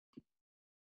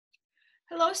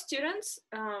Hello, students.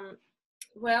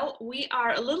 Well, we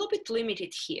are a little bit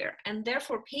limited here, and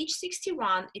therefore page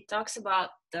 61, it talks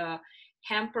about the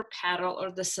hamper pedal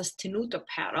or the sostenuto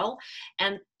pedal,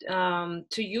 and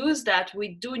to use that,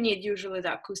 we do need usually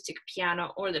the acoustic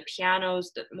piano or the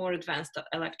pianos, the more advanced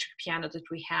electric piano that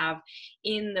we have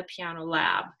in the piano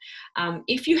lab.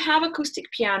 If you have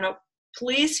acoustic piano,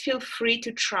 please feel free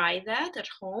to try that at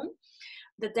home.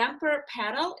 The damper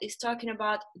pedal is talking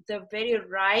about the very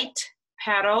right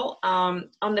pedal on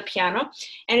the piano,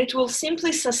 and it will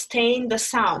simply sustain the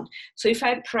sound. So if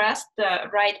I press the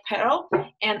right pedal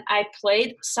and I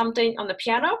played something on the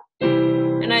piano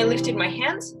and I lifted my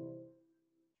hands,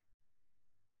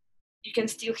 you can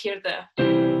still hear the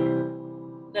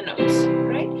notes,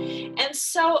 right? And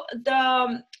so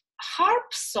the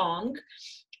harp song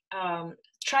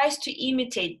tries to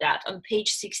imitate that on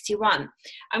page 61.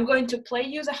 I'm going to play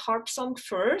you the harp song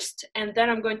first, and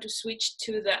then I'm going to switch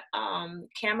to the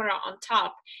camera on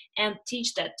top and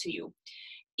teach that to you.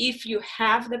 If you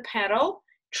have the pedal,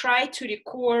 try to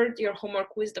record your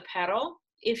homework with the pedal.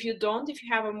 If you don't, if you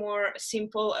have a more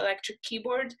simple electric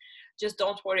keyboard, just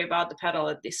don't worry about the pedal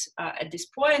at this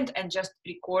point and just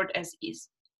record as is.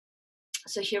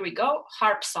 So here we go,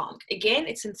 harp song. Again,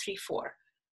 it's in 3/4.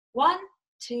 1,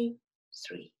 2,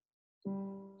 3.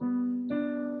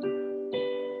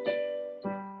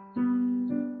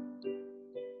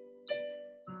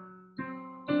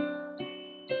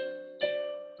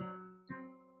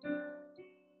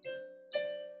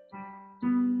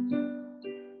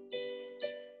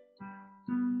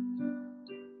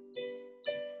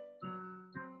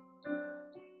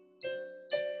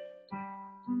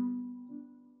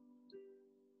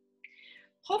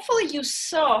 Hopefully you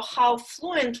saw how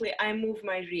fluently I move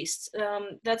my wrists.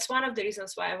 That's one of the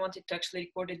reasons why I wanted to actually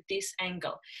record at this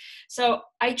angle. So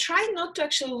I try not to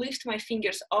actually lift my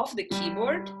fingers off the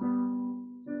keyboard.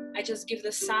 I just give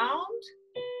the sound,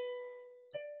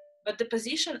 but the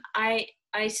position I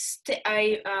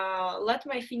let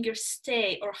my fingers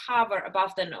stay or hover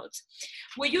above the notes.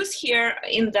 We use here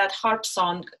in that harp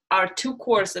song are 2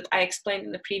 chords that I explained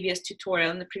in the previous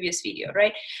tutorial, in the previous video,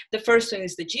 right? The first one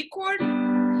is the G chord,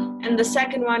 and the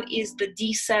second one is the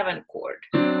D7 chord.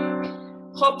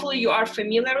 Hopefully you are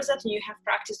familiar with that and you have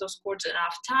practiced those chords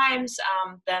enough times,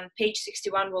 then page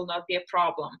 61 will not be a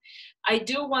problem. I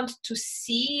do want to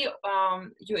see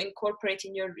you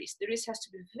incorporating your wrist. The wrist has to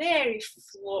be very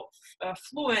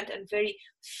fluent and very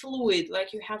fluid,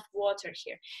 like you have water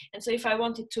here. And so if I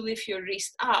wanted to lift your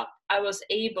wrist up, I was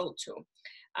able to.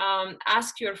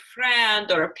 Ask your friend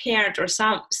or a parent or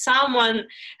someone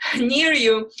near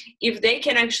you if they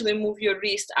can actually move your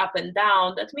wrist up and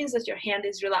down. That means that your hand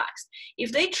is relaxed.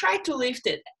 If they try to lift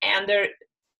it and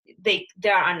they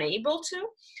are unable to,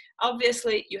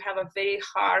 obviously you have a very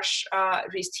harsh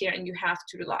wrist here and you have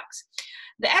to relax.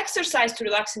 The exercise to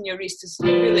relax in your wrist is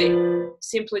really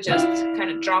simply just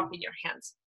kind of dropping your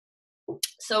hands.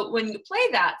 So when you play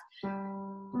that,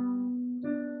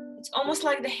 it's almost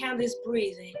like the hand is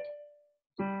breathing.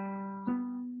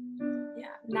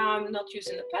 Yeah, now I'm not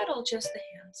using the pedal, just the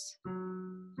hands.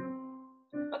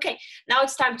 Okay, now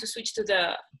it's time to switch to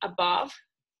the above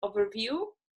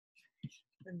overview.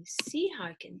 Let me see how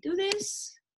I can do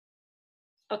this.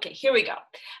 Okay, here we go.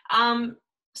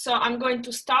 So I'm going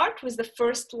to start with the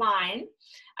first line.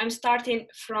 I'm starting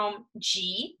from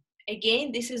G.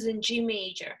 Again, this is in G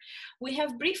major. We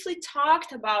have briefly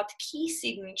talked about key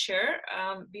signature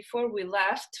before we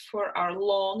left for our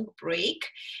long break.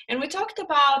 And we talked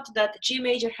about that G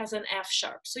major has an F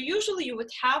sharp. So usually you would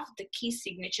have the key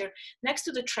signature next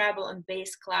to the treble and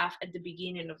bass clef at the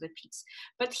beginning of the piece.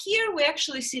 But here we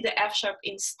actually see the F sharp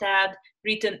instead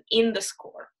written in the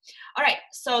score. All right,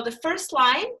 so the first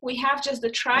line, we have just the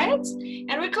triads,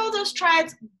 and we call those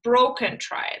triads broken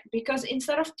triad because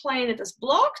instead of playing it as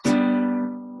blocked,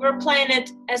 we're playing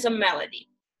it as a melody,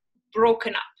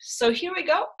 broken up. So here we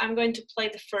go. I'm going to play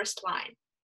the first line.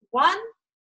 1,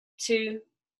 2,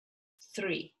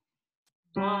 3.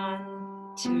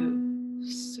 1, 2,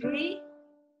 3.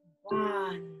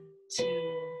 1,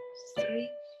 2, 3.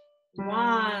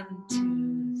 1,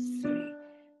 2, 3.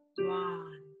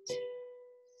 1, 2,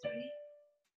 3.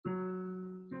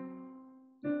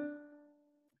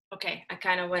 Okay, I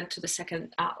kind of went to the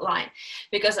second line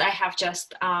because I have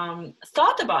just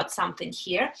thought about something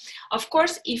here. Of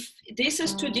course, if this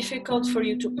is too difficult for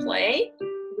you to play,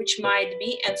 which might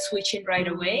be, and switching right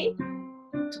away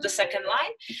to the second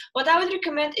line, what I would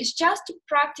recommend is just to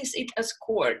practice it as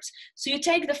chords. So you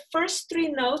take the first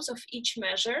 3 notes of each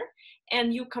measure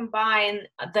and you combine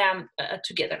them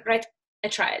together, right? a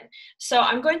triad. So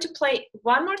I'm going to play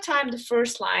one more time the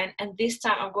first line, and this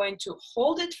time I'm going to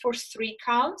hold it for 3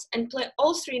 counts and play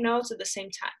all 3 notes at the same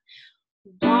time.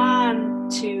 1,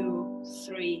 2,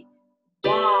 3.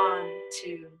 1,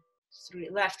 2, 3.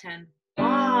 Left hand.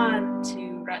 1,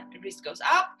 2. Right wrist goes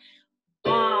up.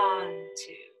 1,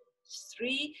 2,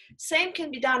 3. Same can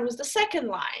be done with the second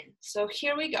line. So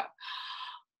here we go.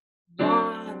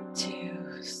 1,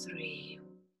 2, 3.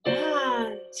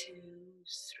 1, 2,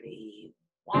 3.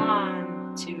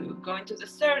 1, 2. Going to the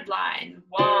third line.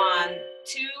 1,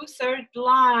 2. Third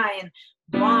line.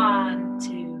 1, 2,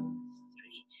 3.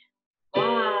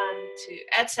 1, 2,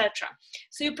 etc.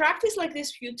 So you practice like this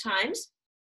a few times,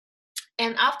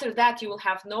 and after that you will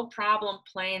have no problem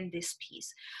playing this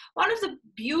piece. One of the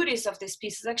beauties of this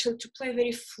piece is actually to play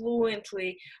very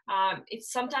fluently. It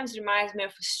sometimes reminds me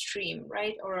of a stream,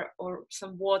 right, or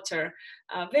some water,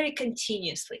 very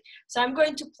continuously. So I'm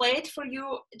going to play it for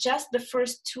you, just the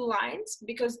first 2 lines,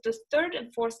 because the third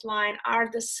and fourth line are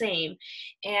the same,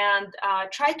 and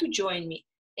try to join me.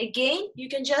 Again, you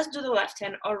can just do the left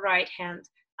hand or right hand,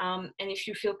 and if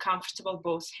you feel comfortable,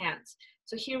 both hands.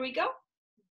 So here we go.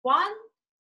 1,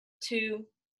 2,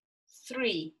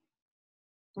 3.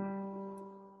 2,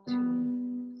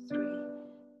 3.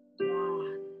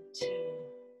 1, 2,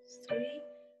 3.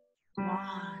 1,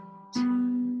 2,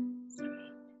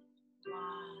 3.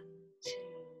 1, 2,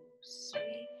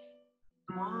 3.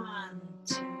 1,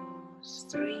 2,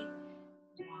 3.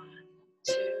 1,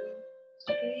 2,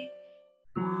 3.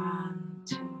 1,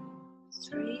 2,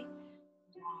 3.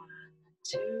 1,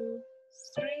 2,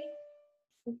 3.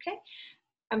 Okay.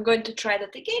 I'm going to try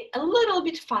that again a little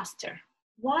bit faster.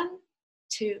 1,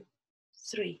 2,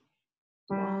 3.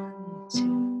 1, 2,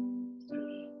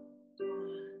 3.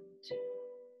 1, 2,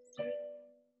 3.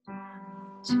 1,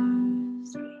 2,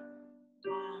 3.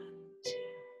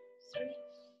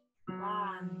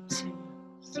 1, 2, 3. 1, 2,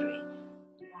 3.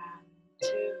 1,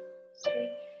 2,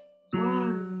 3.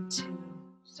 1, 2,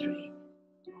 3.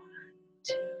 1,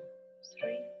 2,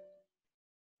 3.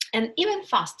 And even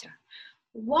faster.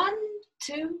 1,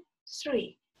 2,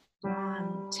 3.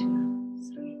 1, 2,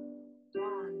 3.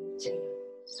 1, 2,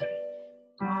 3.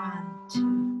 1, 2,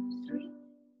 3.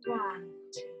 1,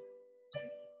 2, 3.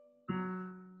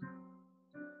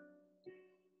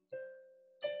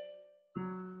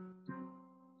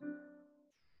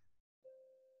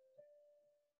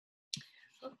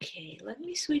 Okay, let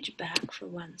me switch back for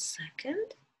 1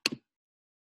 second.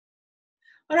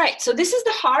 All right, so this is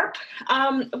the harp.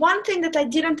 One thing that I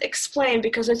didn't explain,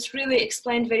 because it's really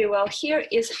explained very well here,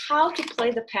 is how to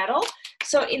play the pedal.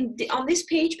 So on this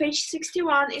page, page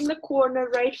 61, in the corner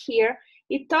right here,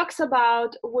 it talks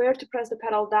about where to press the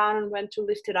pedal down and when to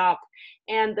lift it up.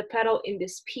 And the pedal in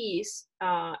this piece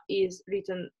is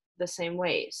written the same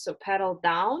way. So pedal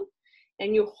down,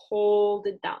 and you hold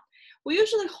it down. We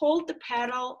usually hold the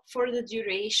pedal for the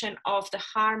duration of the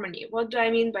harmony. What do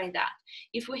I mean by that?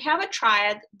 If we have a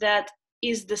triad that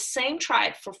is the same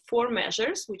triad for 4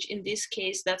 measures, which in this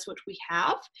case, that's what we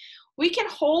have, we can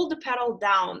hold the pedal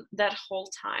down that whole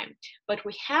time. But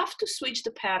we have to switch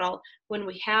the pedal when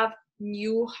we have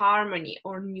new harmony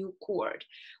or new chord.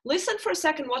 Listen for a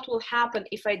second what will happen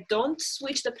if I don't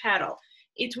switch the pedal.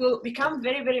 It will become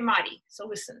very, very muddy. So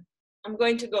listen, I'm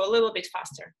going to go a little bit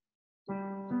faster.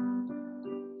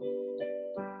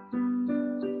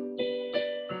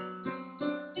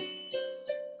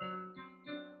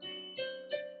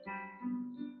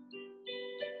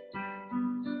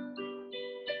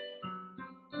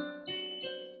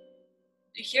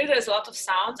 You hear there's a lot of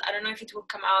sounds. I don't know if it will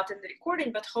come out in the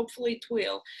recording, but hopefully it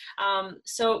will.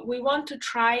 So we want to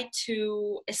try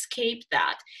to escape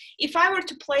that. If I were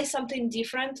to play something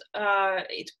different,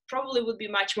 it probably would be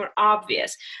much more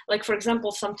obvious. Like, for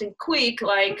example, something quick,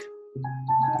 like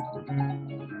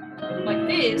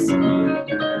this.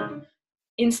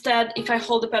 Instead, if I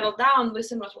hold the pedal down,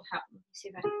 listen what will happen. Let me see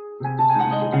if I...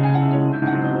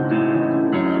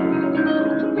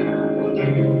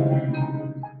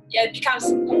 Yeah, it becomes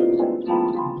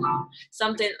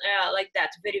something like that,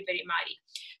 very, very muddy.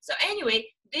 So anyway,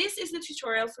 this is the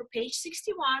tutorial for page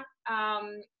 61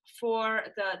 for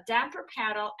the damper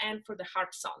pedal and for the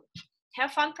harp song.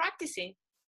 Have fun practicing.